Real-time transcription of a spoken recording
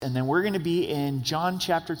And then we're going to be in John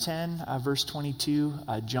chapter 10, verse 22,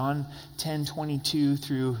 John 10, 22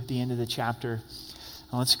 through the end of the chapter.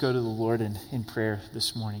 And let's go to the Lord in prayer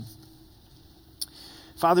this morning.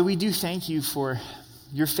 Father, we do thank you for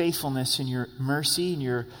your faithfulness and your mercy and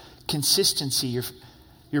your consistency,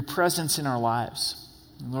 your presence in our lives.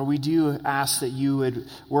 And Lord, we do ask that you would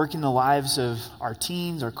work in the lives of our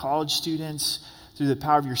teens, our college students, through the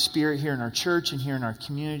power of your Spirit here in our church and here in our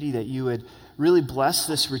community, that you would really bless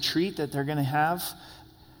this retreat that they're going to have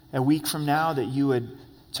a week from now, that you would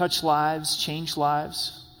touch lives, change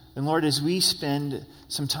lives. And Lord, as we spend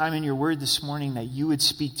some time in your word this morning, that you would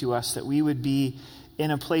speak to us, that we would be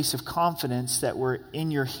in a place of confidence that we're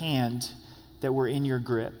in your hand, that we're in your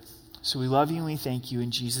grip. So we love you and we thank you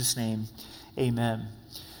in Jesus' name. Amen.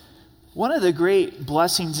 One of the great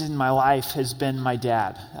blessings in my life has been my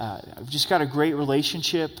dad. I've just got a great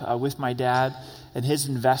relationship with my dad and his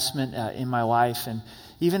investment in my life. And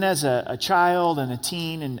even as a child and a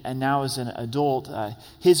teen and now as an adult,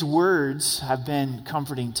 his words have been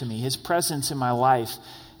comforting to me. His presence in my life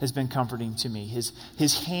has been comforting to me.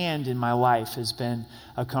 His hand in my life has been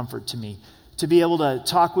a comfort to me. To be able to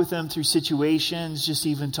talk with him through situations, just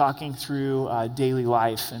even talking through daily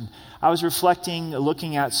life. And I was reflecting,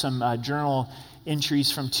 looking at some journal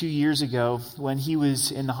entries from 2 years ago when he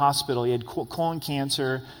was in the hospital. He had colon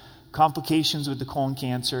cancer, complications with the colon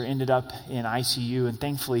cancer, ended up in ICU, and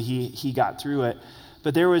thankfully he got through it.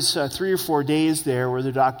 But there was 3 or 4 days there where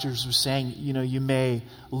the doctors were saying, you may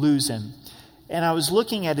lose him. And I was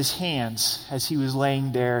looking at his hands as he was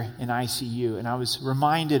laying there in ICU, and I was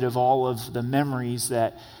reminded of all of the memories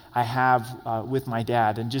that I have with my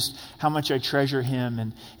dad and just how much I treasure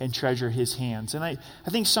him and treasure his hands. And I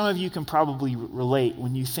think some of you can probably relate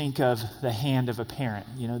when you think of the hand of a parent.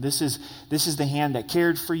 This is the hand that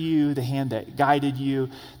cared for you, the hand that guided you,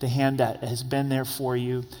 the hand that has been there for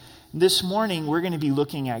you. This morning, we're going to be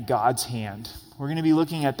looking at God's hand. We're going to be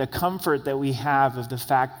looking at the comfort that we have of the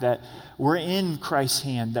fact that we're in Christ's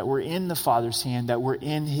hand, that we're in the Father's hand, that we're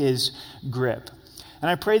in his grip. And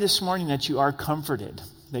I pray this morning that you are comforted,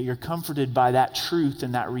 that you're comforted by that truth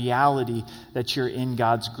and that reality that you're in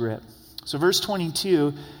God's grip. So verse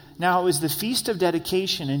 22, now it was the Feast of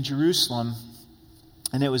Dedication in Jerusalem,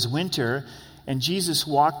 and it was winter, and Jesus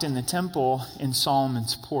walked in the temple in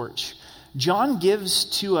Solomon's porch. John gives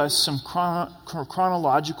to us some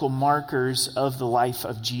chronological markers of the life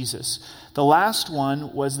of Jesus. The last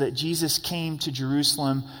one was that Jesus came to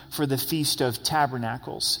Jerusalem for the Feast of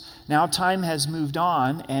Tabernacles. Now time has moved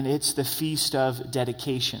on, and it's the Feast of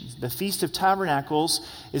Dedication. The Feast of Tabernacles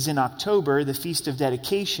is in October. The Feast of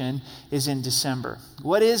Dedication is in December.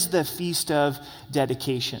 What is the Feast of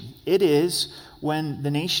Dedication? It is when the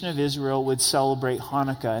nation of Israel would celebrate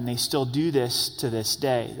Hanukkah, and they still do this to this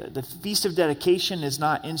day. The Feast of Dedication is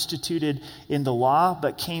not instituted in the law,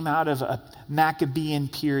 but came out of a Maccabean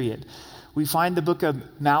period. We find the book of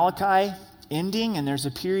Malachi ending, and there's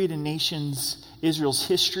a period in Israel's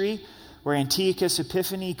history where Antiochus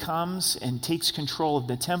Epiphanes comes and takes control of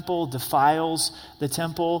the temple, defiles the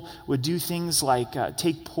temple, would do things like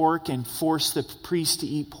take pork and force the priests to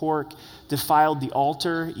eat pork, defiled the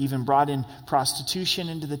altar, even brought in prostitution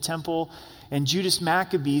into the temple. And Judas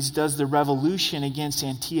Maccabees does the revolution against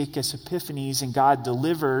Antiochus Epiphanes, and God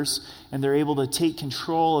delivers, and they're able to take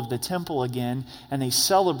control of the temple again, and they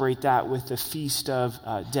celebrate that with the Feast of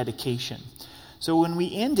Dedication. So when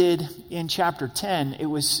we ended in chapter 10, it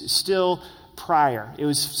was still prior. It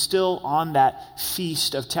was still on that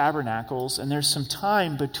Feast of Tabernacles, and there's some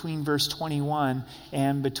time between verse 21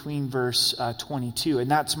 and between verse 22,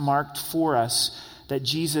 and that's marked for us that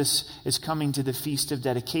Jesus is coming to the Feast of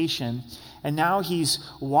Dedication, and now he's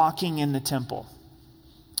walking in the temple.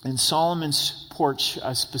 In Solomon's porch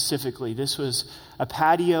specifically, this was a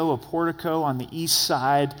patio, a portico on the east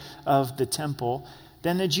side of the temple.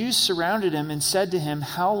 Then the Jews surrounded him and said to him,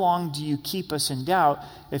 "How long do you keep us in doubt?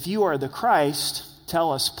 If you are the Christ,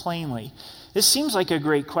 tell us plainly." This seems like a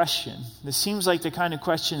great question. This seems like the kind of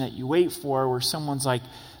question that you wait for, where someone's like,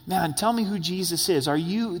 "Man, tell me who Jesus is. Are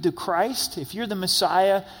you the Christ? If you're the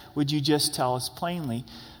Messiah, would you just tell us plainly?"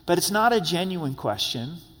 But it's not a genuine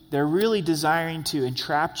question. They're really desiring to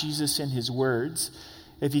entrap Jesus in his words.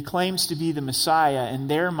 If he claims to be the Messiah, in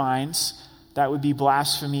their minds, that would be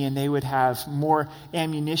blasphemy, and they would have more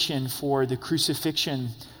ammunition for the crucifixion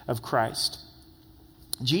of Christ.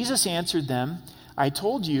 Jesus answered them, "I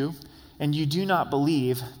told you, and you do not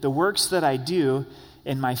believe. The works that I do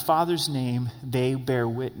in my Father's name, they bear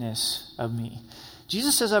witness of me."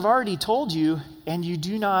 Jesus says, I've already told you, and you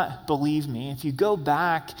do not believe me. If you go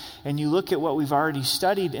back and you look at what we've already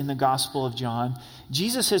studied in the Gospel of John,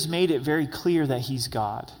 Jesus has made it very clear that he's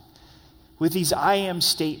God. With these I am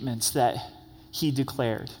statements that he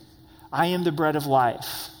declared. I am the bread of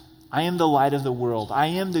life. I am the light of the world. I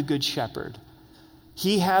am the good shepherd.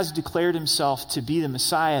 He has declared himself to be the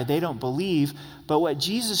Messiah. They don't believe, but what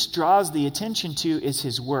Jesus draws the attention to is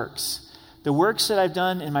his works. The works that I've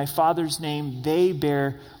done in my Father's name, they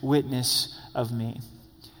bear witness of me.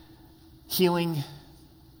 Healing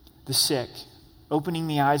the sick, opening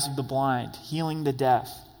the eyes of the blind, healing the deaf,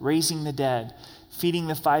 raising the dead, feeding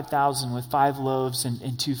the 5,000 with 5 loaves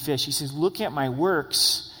and 2 fish. He says, look at my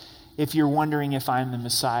works if you're wondering if I'm the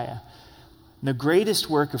Messiah. The greatest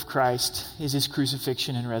work of Christ is his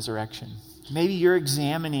crucifixion and resurrection. Maybe you're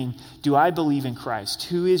examining, do I believe in Christ?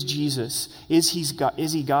 Who is Jesus? Is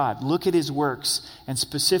he God? Look at his works and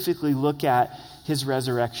specifically look at his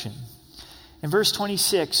resurrection. In verse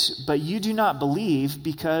 26, but you do not believe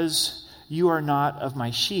because you are not of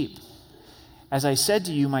my sheep. As I said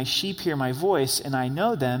to you, my sheep hear my voice and I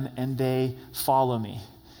know them and they follow me.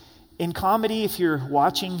 In comedy, if you're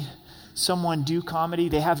watching someone do comedy,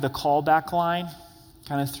 they have the callback line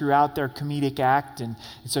kind of throughout their comedic act. And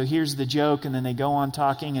so here's the joke, and then they go on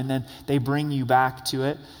talking, and then they bring you back to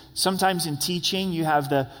it. Sometimes in teaching, you have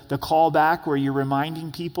the callback where you're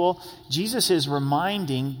reminding people. Jesus is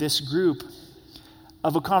reminding this group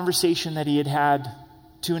of a conversation that he had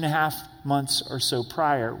 2.5 months or so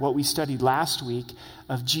prior, what we studied last week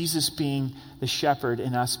of Jesus being the shepherd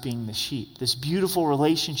and us being the sheep. This beautiful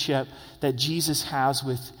relationship that Jesus has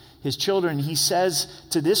with his children. He says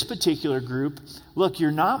to this particular group, look,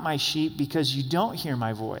 you're not my sheep because you don't hear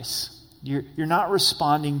my voice. You're not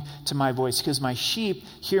responding to my voice because my sheep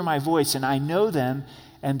hear my voice and I know them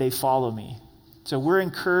and they follow me. So we're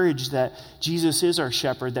encouraged that Jesus is our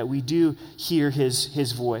shepherd, that we do hear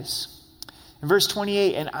his voice. In verse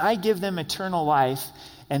 28, and I give them eternal life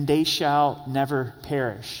and they shall never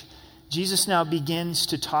perish. Jesus now begins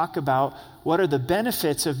to talk about what are the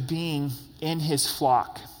benefits of being in his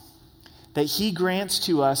flock. That he grants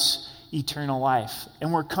to us eternal life.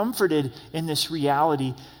 And we're comforted in this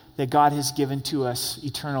reality that God has given to us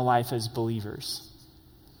eternal life as believers.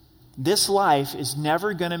 This life is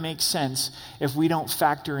never going to make sense if we don't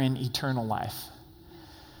factor in eternal life.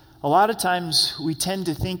 A lot of times we tend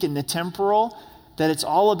to think in the temporal that it's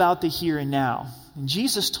all about the here and now. And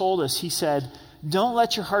Jesus told us, he said, don't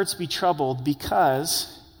let your hearts be troubled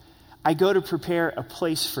because I go to prepare a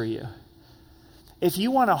place for you. If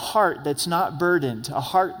you want a heart that's not burdened, a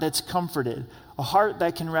heart that's comforted, a heart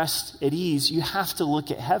that can rest at ease, you have to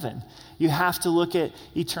look at heaven. You have to look at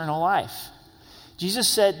eternal life.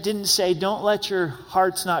 Jesus didn't say, don't let your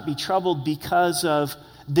hearts not be troubled because of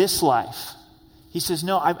this life. He says,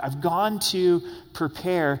 no, I've gone to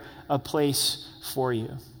prepare a place for you.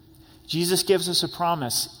 Jesus gives us a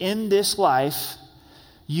promise. In this life,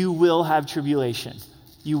 you will have tribulation.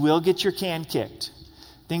 You will get your can kicked.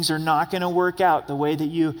 Things are not going to work out the way that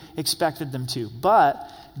you expected them to. But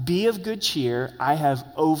be of good cheer, I have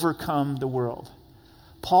overcome the world.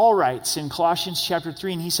 Paul writes in Colossians chapter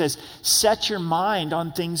 3, and he says, set your mind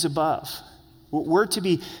on things above. We're to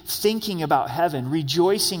be thinking about heaven,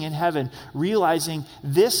 rejoicing in heaven, realizing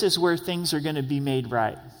this is where things are going to be made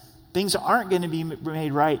right. Things aren't going to be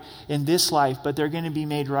made right in this life, but they're going to be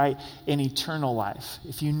made right in eternal life.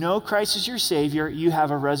 If you know Christ as your Savior, you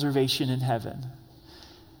have a reservation in heaven.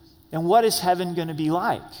 And what is heaven going to be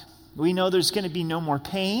like? We know there's going to be no more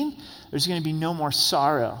pain. There's going to be no more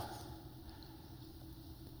sorrow.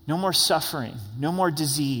 No more suffering. No more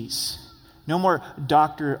disease. No more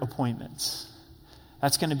doctor appointments.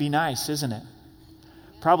 That's going to be nice, isn't it?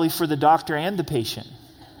 Probably for the doctor and the patient.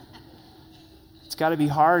 It's got to be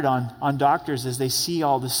hard on doctors as they see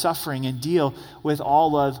all the suffering and deal with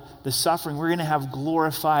all of the suffering. We're going to have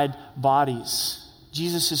glorified bodies.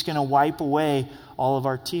 Jesus is going to wipe away all of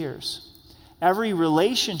our tears. Every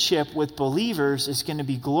relationship with believers is going to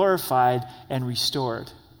be glorified and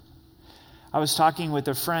restored. I was talking with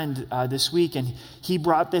a friend this week, and he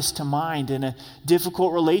brought this to mind in a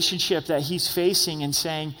difficult relationship that he's facing and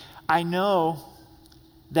saying, I know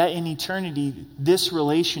that in eternity, this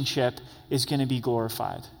relationship is going to be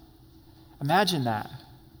glorified. Imagine that.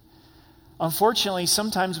 Unfortunately,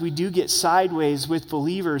 sometimes we do get sideways with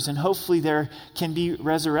believers, and hopefully there can be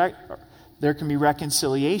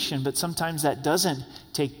reconciliation, but sometimes that doesn't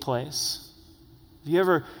take place. Have you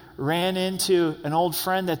ever ran into an old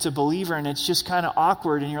friend that's a believer and it's just kind of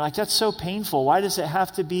awkward and you're like, that's so painful. Why does it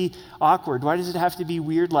have to be awkward? Why does it have to be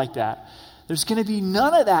weird like that? There's going to be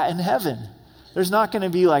none of that in heaven. There's not going to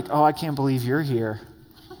be like, oh, I can't believe you're here,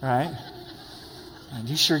 right? And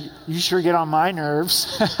you sure get on my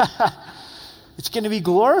nerves. It's going to be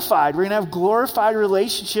glorified. We're going to have glorified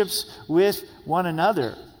relationships with one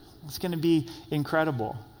another. It's going to be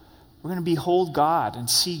incredible. We're going to behold God and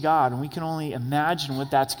see God, and we can only imagine what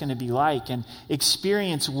that's going to be like and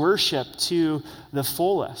experience worship to the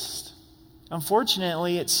fullest.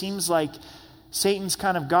 Unfortunately, it seems like Satan's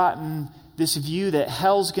kind of gotten this view that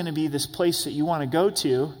hell's going to be this place that you want to go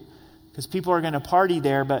to because people are going to party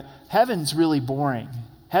there, but heaven's really boring.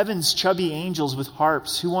 Heaven's chubby angels with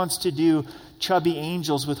harps. Who wants to do chubby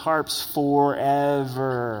angels with harps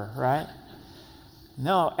forever, right?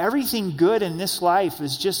 No, everything good in this life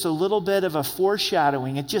is just a little bit of a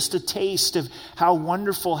foreshadowing. It's just a taste of how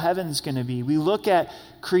wonderful heaven's going to be. We look at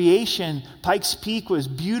creation. Pikes Peak was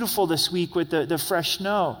beautiful this week with the fresh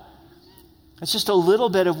snow. It's just a little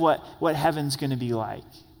bit of what heaven's going to be like.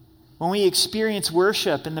 When we experience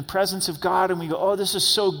worship in the presence of God and we go, oh, this is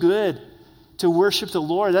so good to worship the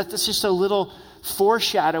Lord. That's just a little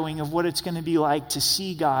foreshadowing of what it's going to be like to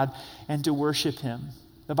see God and to worship Him.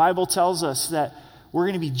 The Bible tells us that we're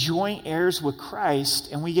going to be joint heirs with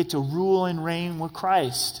Christ, and we get to rule and reign with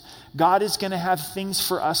Christ. God is going to have things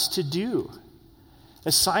for us to do,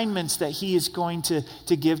 assignments that He is going to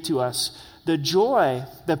give to us. The joy,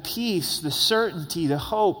 the peace, the certainty, the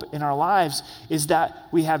hope in our lives is that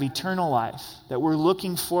we have eternal life, that we're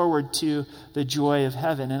looking forward to the joy of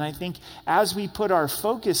heaven. And I think as we put our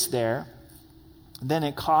focus there, then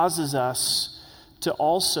it causes us to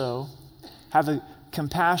also have a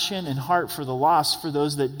compassion and heart for the lost, for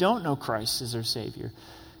those that don't know Christ as their Savior.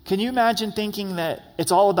 Can you imagine thinking that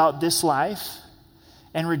it's all about this life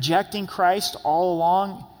and rejecting Christ all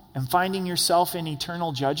along and finding yourself in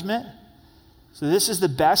eternal judgment? So this is the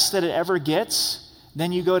best that it ever gets.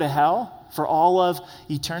 Then you go to hell for all of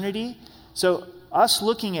eternity. So us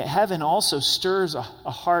looking at heaven also stirs a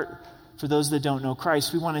heart for those that don't know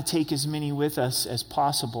Christ. We want to take as many with us as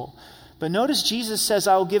possible. But notice Jesus says,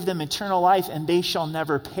 I will give them eternal life and they shall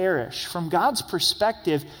never perish. From God's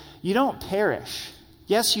perspective, you don't perish.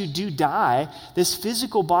 Yes, you do die. This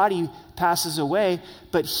physical body passes away,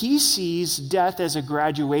 but He sees death as a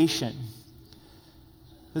graduation.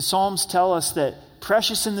 The Psalms tell us that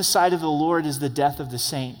precious in the sight of the Lord is the death of the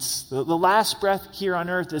saints. The last breath here on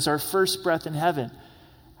earth is our first breath in heaven.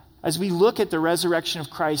 As we look at the resurrection of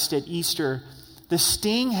Christ at Easter, the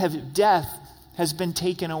sting of death has been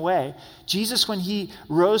taken away. Jesus, when He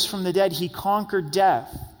rose from the dead, He conquered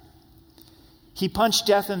death. He punched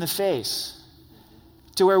death in the face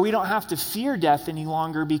to where we don't have to fear death any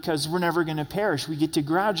longer because we're never going to perish. We get to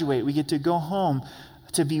graduate. We get to go home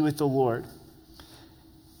to be with the Lord.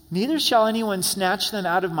 Neither shall anyone snatch them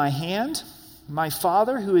out of my hand. My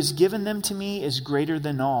Father who has given them to me is greater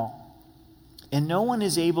than all, and no one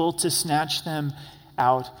is able to snatch them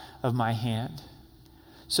out of my hand.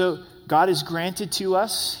 So God has granted to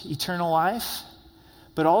us eternal life,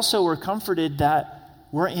 but also we're comforted that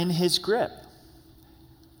we're in His grip.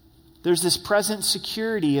 There's this present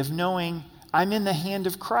security of knowing I'm in the hand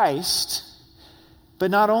of Christ,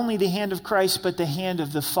 but not only the hand of Christ, but the hand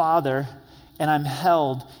of the Father, and I'm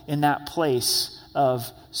held in that place of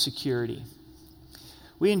security.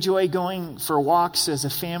 We enjoy going for walks as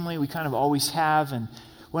a family. We kind of always have. And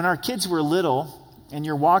when our kids were little and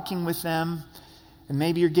you're walking with them, and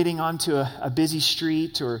maybe you're getting onto a busy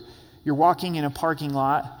street or you're walking in a parking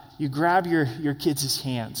lot, you grab your kids'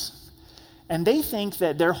 hands. And they think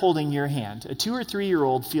that they're holding your hand. A 2 or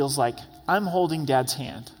 3-year-old feels like, I'm holding dad's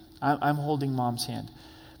hand. I'm holding mom's hand.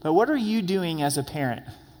 But what are you doing as a parent?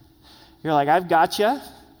 You're like, I've got you,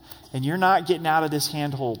 and you're not getting out of this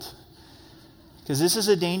handhold. Because this is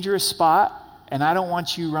a dangerous spot, and I don't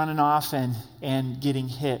want you running off and getting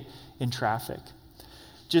hit in traffic.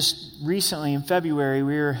 Just recently in February,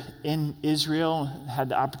 we were in Israel, had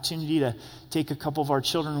the opportunity to take a couple of our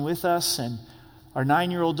children with us, and our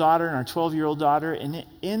 9-year-old daughter and our 12-year-old daughter. And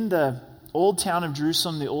in the old town of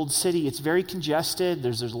Jerusalem, the old city, it's very congested.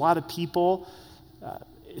 There's a lot of people.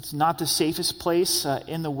 It's not the safest place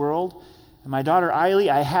in the world. And my daughter, Eiley,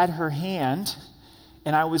 I had her hand,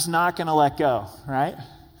 and I was not going to let go, right?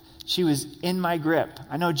 She was in my grip.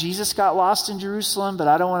 I know Jesus got lost in Jerusalem, but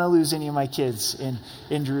I don't want to lose any of my kids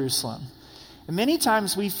in Jerusalem. And many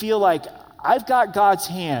times we feel like, I've got God's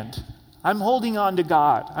hand. I'm holding on to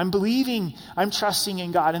God. I'm believing, I'm trusting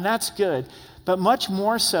in God, and that's good. But much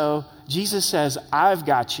more so, Jesus says, I've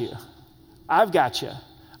got you. I've got you.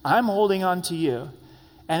 I'm holding on to you.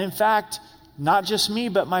 And in fact, not just me,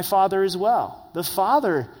 but my Father as well. The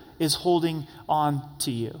Father is holding on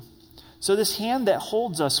to you. So this hand that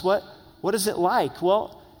holds us, what is it like?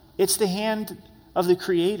 Well, it's the hand of the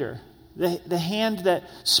Creator, the hand that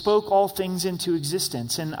spoke all things into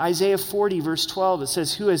existence. In Isaiah 40, verse 12, it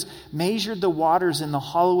says, who has measured the waters in the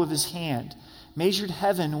hollow of his hand, measured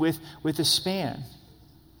heaven with a span.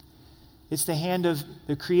 It's the hand of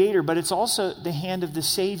the Creator, but it's also the hand of the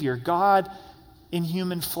Savior, God in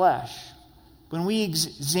human flesh. When we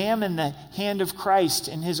examine the hand of Christ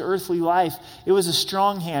in his earthly life, it was a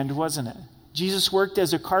strong hand, wasn't it? Jesus worked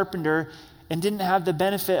as a carpenter and didn't have the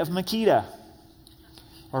benefit of Makita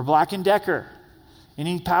or Black & Decker,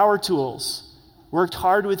 any power tools. Worked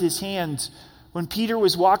hard with his hands. When Peter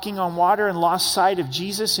was walking on water and lost sight of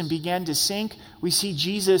Jesus and began to sink, we see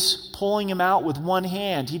Jesus pulling him out with one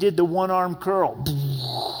hand. He did the one-arm curl.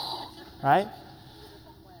 Right?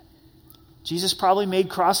 Jesus probably made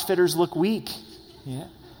CrossFitters look weak. Yeah.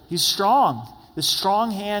 He's strong. The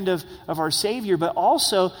strong hand of our Savior, but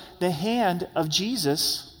also the hand of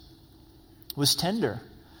Jesus was tender.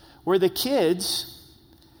 Where the kids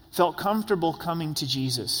felt comfortable coming to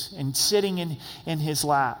Jesus and sitting in his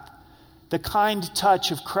lap. The kind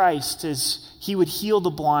touch of Christ as he would heal the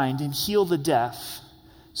blind and heal the deaf.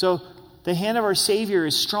 So the hand of our Savior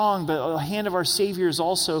is strong, but the hand of our Savior is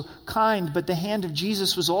also kind. But the hand of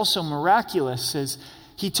Jesus was also miraculous as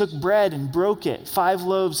he took bread and broke it, 5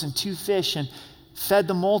 loaves and 2 fish, and fed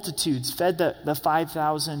the multitudes, fed the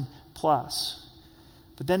 5,000 plus.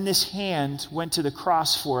 But then this hand went to the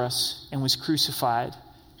cross for us and was crucified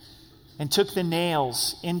and took the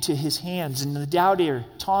nails into his hands. And the doubter,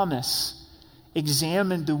 Thomas,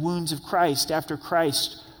 examined the wounds of Christ after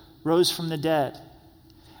Christ rose from the dead.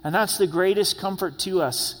 And that's the greatest comfort to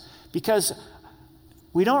us, because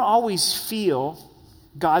we don't always feel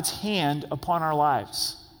God's hand upon our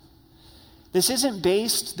lives.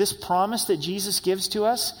 This promise that Jesus gives to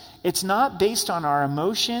us, it's not based on our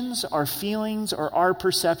emotions, our feelings, or our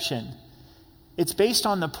perception. It's based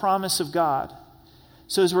on the promise of God.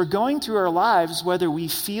 So as we're going through our lives, whether we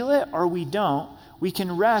feel it or we don't, we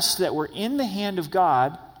can rest that we're in the hand of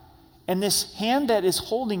God, and this hand that is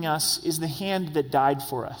holding us is the hand that died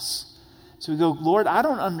for us. So we go, Lord, I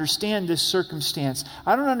don't understand this circumstance.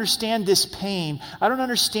 I don't understand this pain. I don't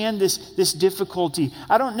understand this difficulty.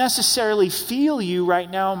 I don't necessarily feel you right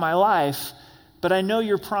now in my life, but I know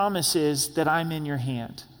your promise is that I'm in your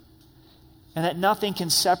hand and that nothing can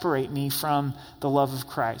separate me from the love of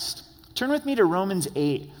Christ. Turn with me to Romans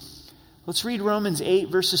 8. Let's read Romans 8,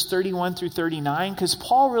 verses 31 through 39, because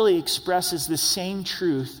Paul really expresses the same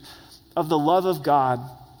truth of the love of God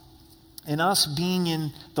and us being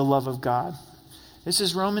in the love of God. This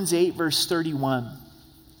is Romans 8, verse 31.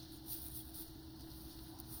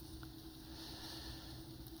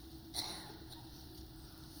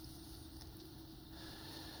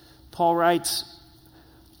 Paul writes,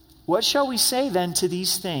 "What shall we say then to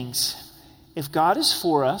these things? If God is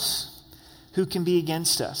for us, who can be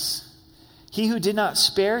against us? He who did not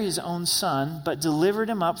spare his own son, but delivered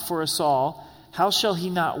him up for us all, how shall he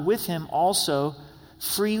not with him also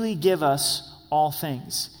freely give us all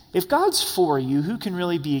things?" If God's for you, who can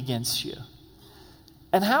really be against you?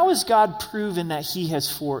 And how has God proven that he is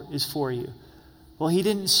for you? Well, he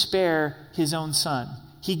didn't spare his own son.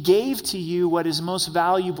 He gave to you what is most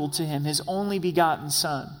valuable to him, his only begotten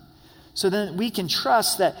son. So then we can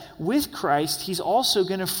trust that with Christ, he's also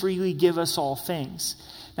going to freely give us all things.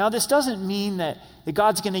 Now, this doesn't mean that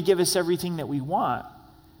God's going to give us everything that we want,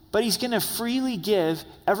 but he's going to freely give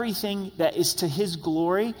everything that is to his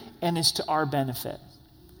glory and is to our benefit.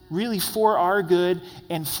 Really for our good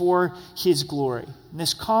and for his glory. And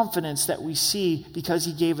this confidence that we see because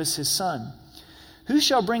he gave us his son. Who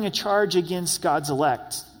shall bring a charge against God's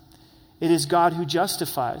elect? It is God who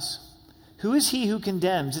justifies. Who is he who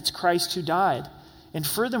condemns? It's Christ who died, and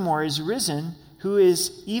furthermore is risen, who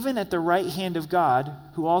is even at the right hand of God,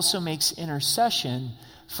 who also makes intercession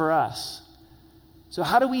for us. So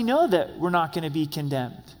how do we know that we're not going to be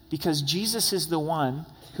condemned? Because Jesus is the one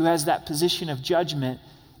who has that position of judgment,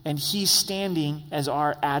 and he's standing as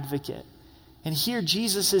our advocate. And here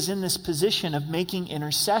Jesus is in this position of making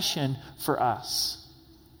intercession for us.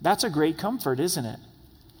 That's a great comfort, isn't it?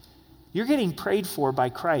 You're getting prayed for by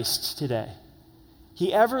Christ today.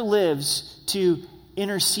 He ever lives to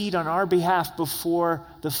intercede on our behalf before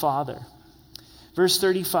the Father. Verse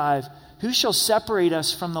 35, who shall separate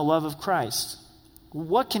us from the love of Christ?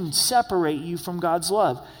 What can separate you from God's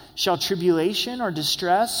love? Shall tribulation or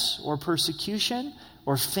distress or persecution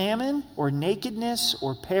or famine or nakedness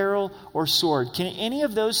or peril or sword? Can any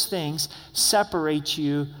of those things separate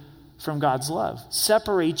you from God's love?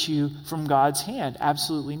 Separate you from God's hand?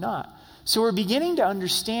 Absolutely not. So we're beginning to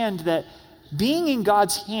understand that being in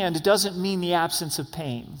God's hand doesn't mean the absence of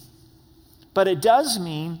pain. But it does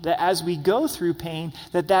mean that as we go through pain,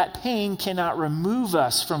 that pain cannot remove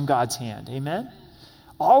us from God's hand. Amen?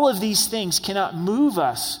 All of these things cannot move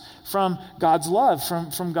us from God's love,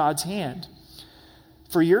 from God's hand.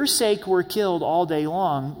 For your sake we're killed all day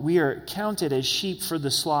long. We are counted as sheep for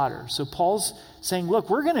the slaughter. So Paul's saying, look,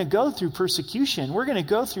 we're going to go through persecution. We're going to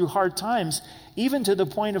go through hard times, even to the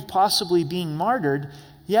point of possibly being martyred.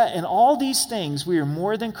 Yet in all these things, we are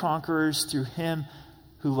more than conquerors through him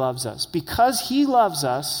who loves us. Because he loves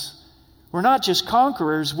us, we're not just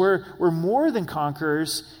conquerors, we're more than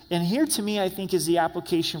conquerors. And here to me, I think, is the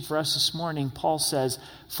application for us this morning. Paul says,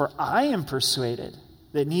 for I am persuaded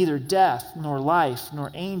that neither death, nor life,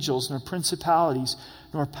 nor angels, nor principalities,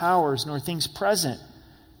 nor powers, nor things present,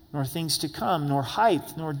 nor things to come, nor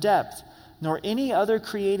height, nor depth, nor any other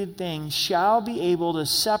created thing shall be able to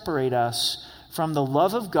separate us from the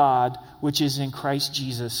love of God, which is in Christ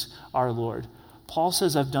Jesus our Lord. Paul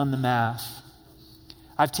says, I've done the math.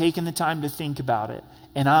 I've taken the time to think about it,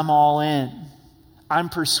 and I'm all in. I'm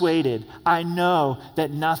persuaded. I know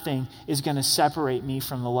that nothing is going to separate me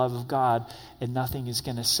from the love of God, and nothing is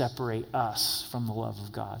going to separate us from the love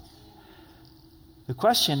of God. The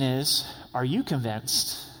question is, are you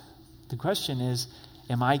convinced? The question is,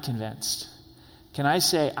 am I convinced? Can I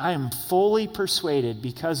say, I am fully persuaded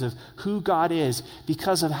because of who God is,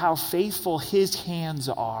 because of how faithful his hands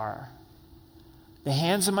are? The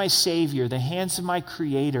hands of my Savior, the hands of my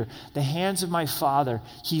Creator, the hands of my Father,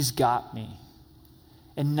 he's got me.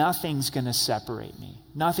 And nothing's going to separate me.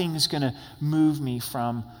 Nothing's going to move me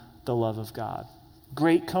from the love of God.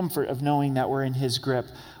 Great comfort of knowing that we're in his grip.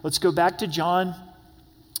 Let's go back to John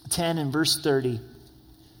 10 and verse 30.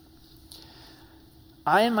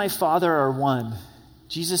 I and my Father are one.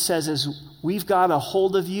 Jesus says, as we've got a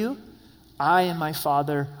hold of you, I and my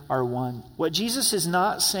Father are one. What Jesus is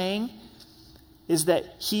not saying is that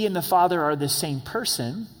he and the Father are the same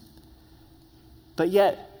person, but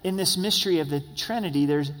yet in this mystery of the Trinity,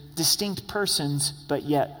 there's distinct persons, but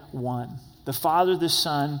yet one. The Father, the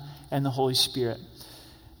Son, and the Holy Spirit.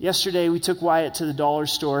 Yesterday, we took Wyatt to the dollar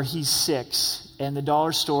store. He's 6, and the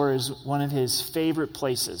dollar store is one of his favorite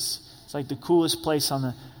places. It's like the coolest place on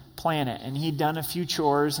the planet. And he'd done a few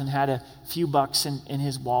chores and had a few bucks in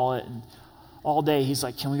his wallet. And all day, he's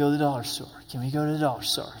like, can we go to the dollar store? Can we go to the dollar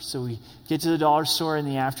store? So we get to the dollar store in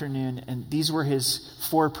the afternoon, and these were his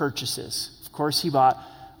 4 purchases. Of course, he bought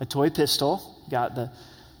a toy pistol,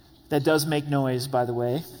 that does make noise, by the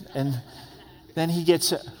way. And then he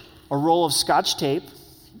gets a roll of Scotch tape.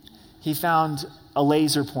 He found a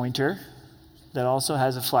laser pointer that also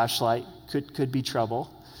has a flashlight, could be trouble.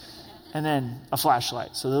 And then a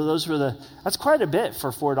flashlight. So those were that's quite a bit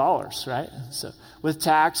for $4, right? So with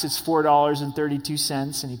tax, it's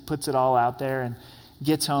 $4.32, and he puts it all out there and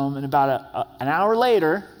gets home. And about an hour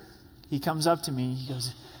later, he comes up to me. He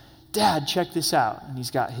goes, Dad, check this out. And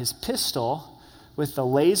he's got his pistol with the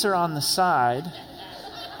laser on the side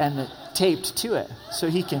and taped to it. So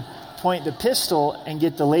he can point the pistol and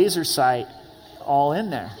get the laser sight all in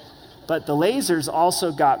there. But the laser's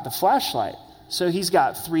also got the flashlight. So he's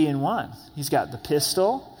got 3 in 1. He's got the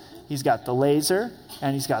pistol, he's got the laser,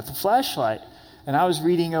 and he's got the flashlight. And I was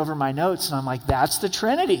reading over my notes, and I'm like, that's the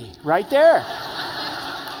Trinity right there.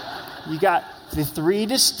 You got the 3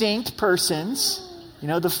 distinct persons. You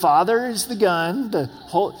know, the Father is the gun,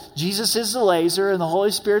 Jesus is the laser, and the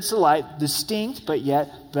Holy Spirit's the light, distinct, but yet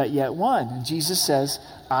one. And Jesus says,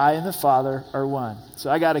 I and the Father are one. So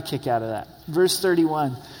I got a kick out of that. Verse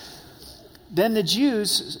 31. Then the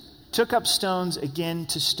Jews took up stones again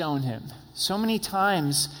to stone him. So many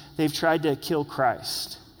times they've tried to kill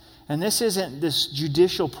Christ. And this isn't this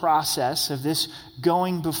judicial process of this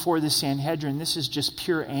going before the Sanhedrin. This is just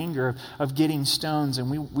pure anger of getting stones, and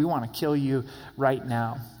we want to kill you right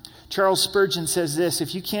now. Charles Spurgeon says this,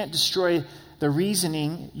 if you can't destroy the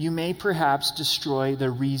reasoning, you may perhaps destroy the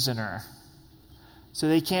reasoner. So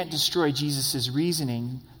they can't destroy Jesus'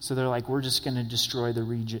 reasoning, so they're like, we're just going to destroy the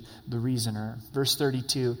reasoner. Verse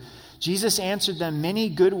 32, Jesus answered them, many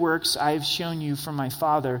good works I have shown you from my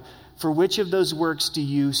Father. For which of those works do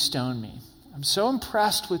you stone me? I'm so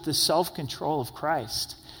impressed with the self-control of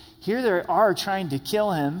Christ. Here they are trying to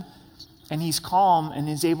kill him, and he's calm and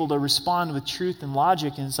is able to respond with truth and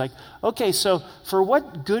logic. And it's like, okay, so for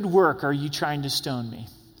what good work are you trying to stone me?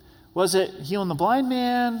 Was it healing the blind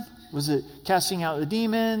man? Was it casting out the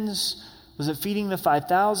demons? Was it feeding the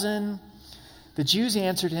 5,000? The Jews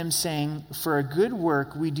answered him, saying, for a good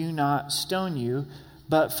work we do not stone you,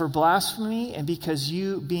 but for blasphemy and because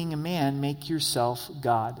you, being a man, make yourself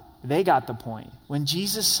God. They got the point. When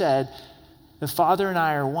Jesus said, The Father and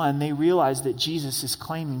I are one. They realized that Jesus is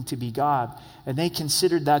claiming to be God, and they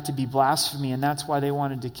considered that to be blasphemy, and that's why they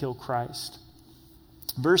wanted to kill Christ.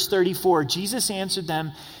 Verse 34, Jesus answered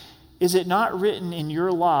them, "Is it not written in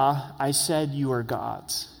your law, I said you are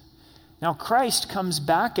gods?" Now Christ comes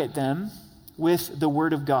back at them with the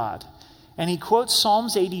word of God. And he quotes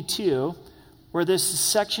Psalms 82, where this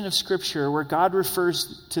section of scripture where God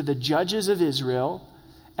refers to the judges of Israel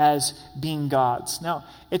as being gods. Now,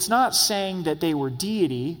 it's not saying that they were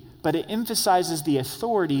deity, but it emphasizes the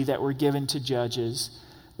authority that were given to judges,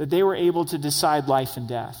 that they were able to decide life and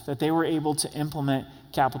death, that they were able to implement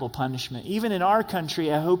capital punishment. Even in our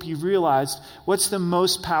country, I hope you've realized what's the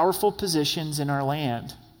most powerful positions in our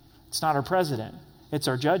land. It's not our president, it's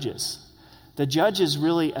our judges. The judges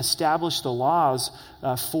really establish the laws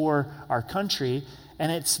for our country,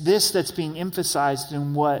 and it's this that's being emphasized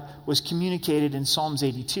in what was communicated in Psalms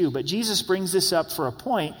 82. But Jesus brings this up for a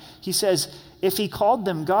point. He says, if he called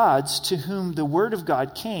them gods to whom the word of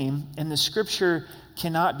God came, and the scripture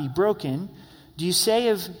cannot be broken, do you say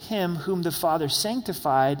of him whom the Father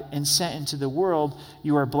sanctified and sent into the world,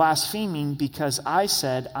 you are blaspheming because I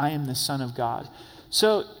said, I am the Son of God?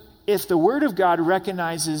 So if the word of God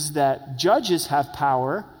recognizes that judges have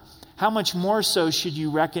power, how much more so should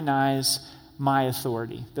you recognize my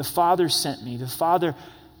authority? The Father sent me. The Father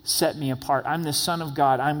set me apart. I'm the Son of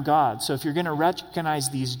God. I'm God. So if you're going to recognize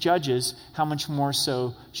these judges, how much more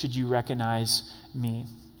so should you recognize me?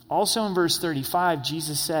 Also in verse 35,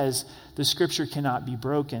 Jesus says the scripture cannot be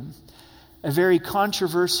broken. A very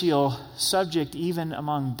controversial subject, even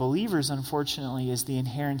among believers, unfortunately, is the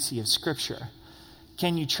inerrancy of scripture.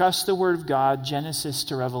 Can you trust the word of God, Genesis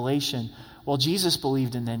to Revelation? Well, Jesus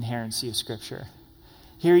believed in the inerrancy of scripture.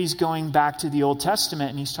 Here he's going back to the Old Testament,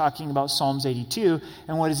 and he's talking about Psalms 82.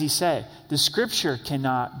 And what does he say? The scripture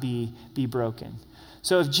cannot be broken.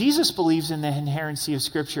 So if Jesus believes in the inerrancy of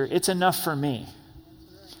scripture, it's enough for me.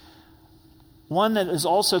 One that is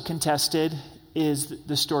also contested is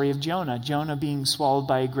the story of Jonah. Jonah being swallowed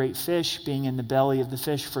by a great fish, being in the belly of the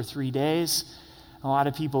fish for 3 days. A lot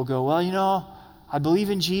of people go, well, I believe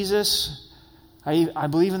in Jesus. I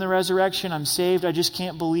believe in the resurrection. I'm saved. I just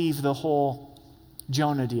can't believe the whole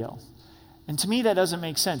Jonah deal. And to me, that doesn't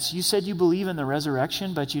make sense. You said you believe in the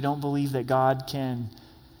resurrection, but you don't believe that God can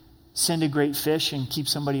send a great fish and keep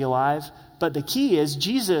somebody alive. But the key is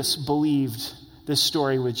Jesus believed this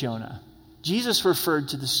story with Jonah. Jesus referred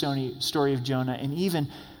to the story of Jonah and even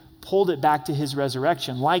pulled it back to his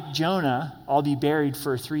resurrection. Like Jonah, I'll be buried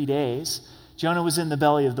for 3 days. Jonah was in the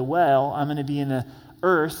belly of the whale. I'm going to be in the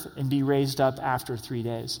earth and be raised up after 3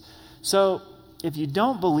 days. So if you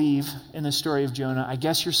don't believe in the story of Jonah, I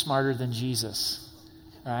guess you're smarter than Jesus,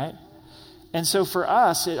 right? And so for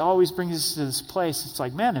us, it always brings us to this place. It's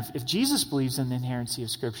like, man, if Jesus believes in the inerrancy of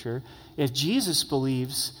Scripture, if Jesus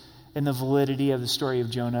believes in the validity of the story of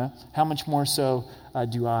Jonah, how much more so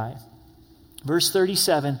do I? Verse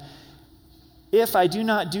 37, if I do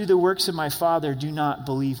not do the works of my Father, do not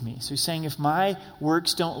believe me. So he's saying if my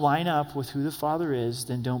works don't line up with who the Father is,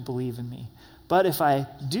 then don't believe in me. But if I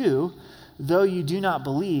do, though you do not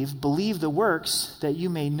believe, believe the works that you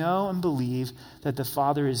may know and believe that the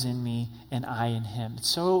Father is in me and I in him. It's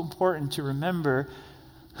so important to remember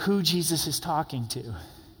who Jesus is talking to.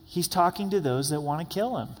 He's talking to those that want to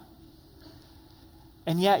kill him.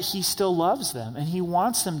 And yet he still loves them, and he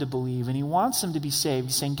wants them to believe, and he wants them to be saved.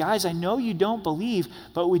 He's saying, guys, I know you don't believe,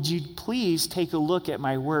 but would you please take a look at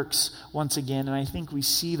my works once again? And I think we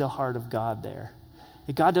see the heart of God there.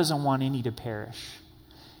 That God doesn't want any to perish.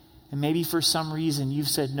 And maybe for some reason you've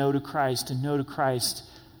said no to Christ,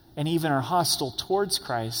 and even are hostile towards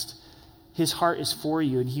Christ. His heart is for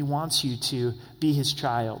you, and he wants you to be his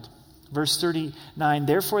child. Verse 39,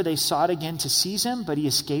 therefore they sought again to seize him, but he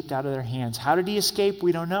escaped out of their hands. How did he escape?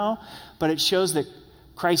 We don't know, but it shows that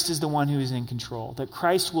Christ is the one who is in control, that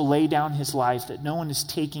Christ will lay down his life, that no one is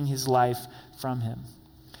taking his life from him.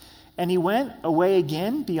 And he went away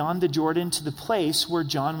again beyond the Jordan to the place where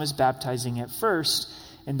John was baptizing at first,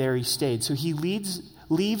 and there he stayed. So he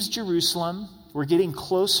leaves Jerusalem. We're getting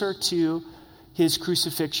closer to his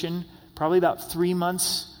crucifixion, probably about 3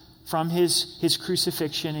 months from his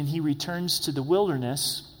crucifixion, and he returns to the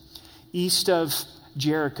wilderness east of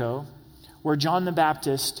Jericho, where John the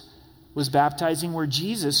Baptist was baptizing, where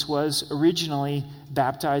Jesus was originally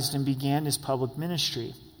baptized and began his public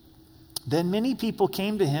ministry. Then many people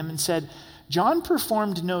came to him and said, John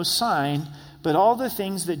performed no sign, but all the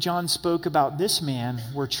things that John spoke about this man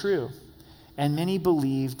were true, and many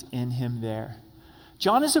believed in him there.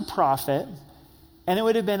 John is a prophet, and it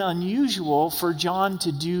would have been unusual for John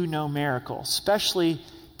to do no miracle, especially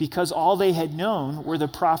because all they had known were the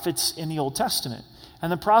prophets in the Old Testament.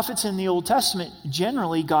 And the prophets in the Old Testament,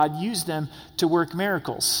 generally, God used them to work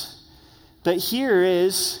miracles. But here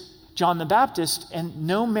is John the Baptist, and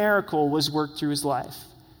no miracle was worked through his life.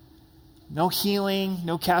 No healing,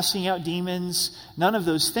 no casting out demons, none of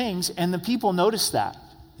those things. And the people noticed that.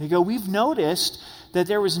 They go, we've noticed that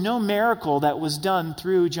there was no miracle that was done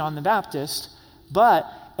through John the Baptist,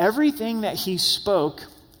 but everything that he spoke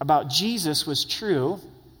about Jesus was true.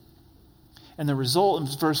 And the result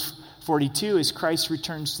in verse 42 is Christ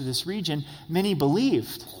returns to this region. Many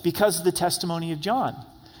believed because of the testimony of John.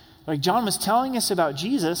 Like John was telling us about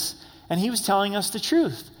Jesus, and he was telling us the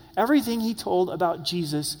truth. Everything he told about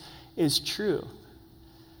Jesus is true.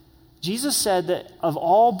 Jesus said that of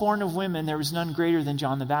all born of women, there was none greater than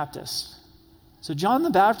John the Baptist. So John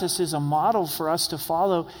the Baptist is a model for us to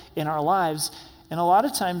follow in our lives. And a lot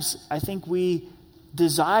of times, I think we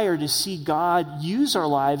desire to see God use our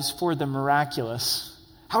lives for the miraculous.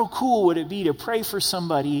 How cool would it be to pray for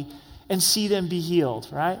somebody and see them be healed,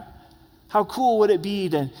 right? How cool would it be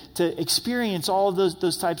to experience all of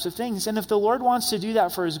those types of things? And if the Lord wants to do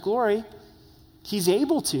that for his glory, he's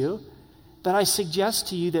able to. But I suggest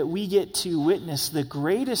to you that we get to witness the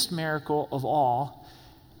greatest miracle of all,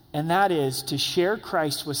 and that is to share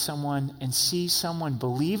Christ with someone and see someone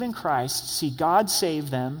believe in Christ, see God save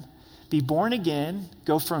them, be born again,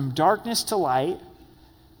 go from darkness to light,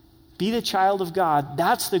 be the child of God.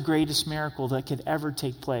 That's the greatest miracle that could ever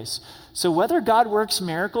take place. So whether God works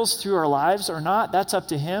miracles through our lives or not, that's up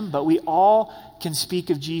to him, but we all can speak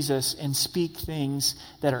of Jesus and speak things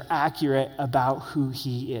that are accurate about who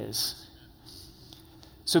he is.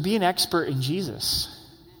 So be an expert in Jesus.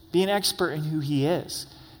 Be an expert in who he is.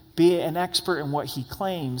 Be an expert in what he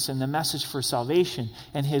claims and the message for salvation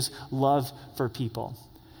and his love for people.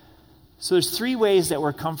 So there's 3 ways that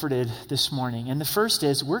we're comforted this morning. And the first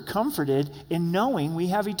is we're comforted in knowing we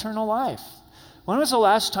have eternal life. When was the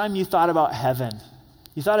last time you thought about heaven?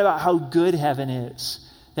 You thought about how good heaven is,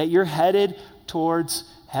 that you're headed towards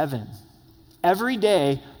heaven. Every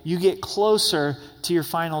day you get closer to your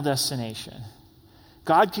final destination.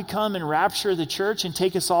 God could come and rapture the church and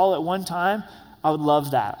take us all at one time. I would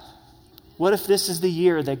love that. What if this is the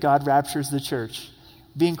year that God raptures the church?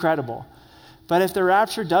 Be incredible. But if the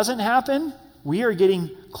rapture doesn't happen, we are getting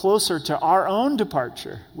closer to our own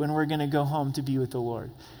departure when we're going to go home to be with the Lord.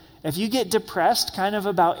 If you get depressed kind of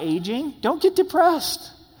about aging, don't get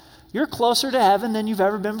depressed. You're closer to heaven than you've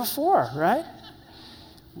ever been before, right?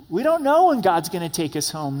 We don't know when God's going to take us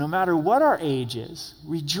home, no matter what our age is.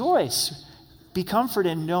 Rejoice. Be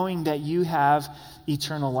comforted in knowing that you have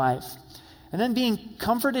eternal life. And then being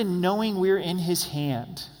comforted in knowing we're in his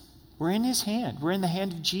hand. We're in his hand. We're in the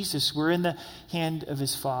hand of Jesus. We're in the hand of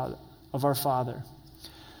his Father, of our Father.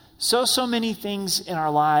 So many things in our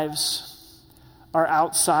lives are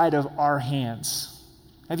outside of our hands.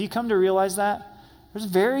 Have you come to realize that? There's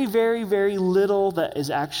very, very, very little that is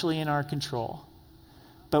actually in our control.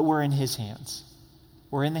 But we're in his hands.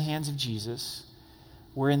 We're in the hands of Jesus.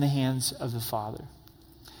 We're in the hands of the Father.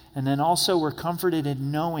 And then also we're comforted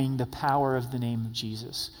in knowing the power of the name of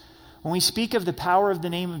Jesus. When we speak of the power of the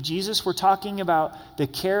name of Jesus, we're talking about the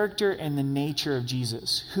character and the nature of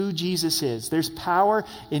Jesus, who Jesus is. There's power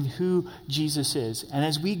in who Jesus is. And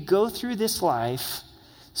as we go through this life,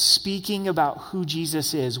 speaking about who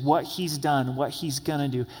Jesus is, what he's done, what he's going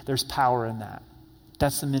to do, there's power in that.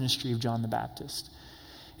 That's the ministry of John the Baptist.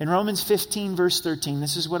 In Romans 15, verse 13,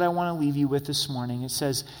 this is what I want to leave you with this morning. It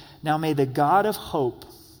says, "Now may the God of hope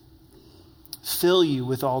fill you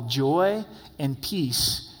with all joy and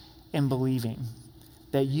peace in believing,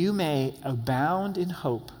 that you may abound in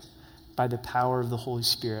hope by the power of the Holy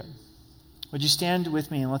Spirit." Would you stand with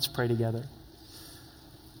me and let's pray together?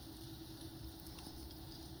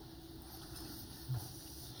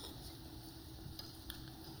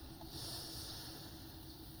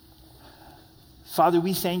 Father,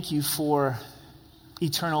 we thank you for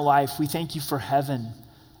eternal life. We thank you for heaven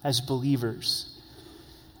as believers.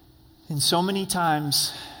 And so many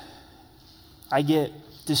times I get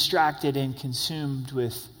distracted and consumed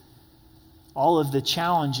with all of the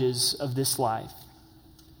challenges of this life.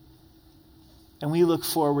 And we look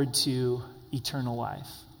forward to eternal life.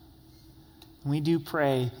 And we do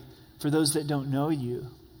pray for those that don't know you,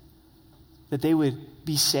 that they would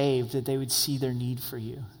be saved, that they would see their need for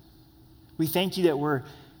you. We thank you that we're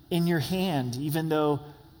in your hand, even though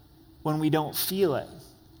when we don't feel it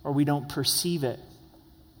or we don't perceive it,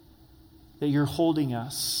 that you're holding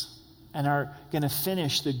us and are going to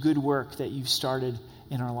finish the good work that you've started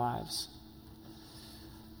in our lives.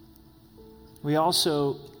 We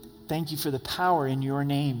also thank you for the power in your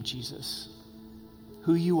name, Jesus.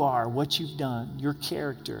 who you are, what you've done, your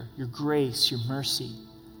character, your grace, your mercy,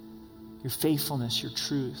 your faithfulness, your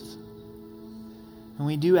truth. And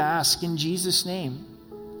we do ask in Jesus' name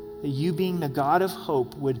that you, being the God of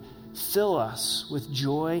hope, would fill us with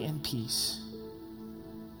joy and peace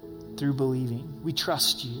through believing. We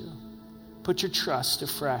trust you. Put your trust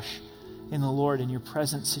afresh in the Lord in your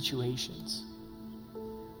present situations.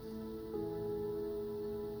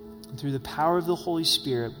 And through the power of the Holy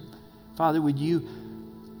Spirit, Father, would you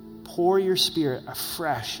pour your Spirit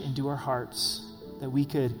afresh into our hearts that we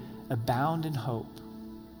could abound in hope,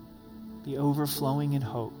 be overflowing in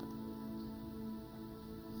hope.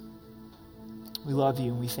 We love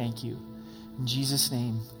you and we thank you. In Jesus'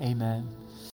 name, amen.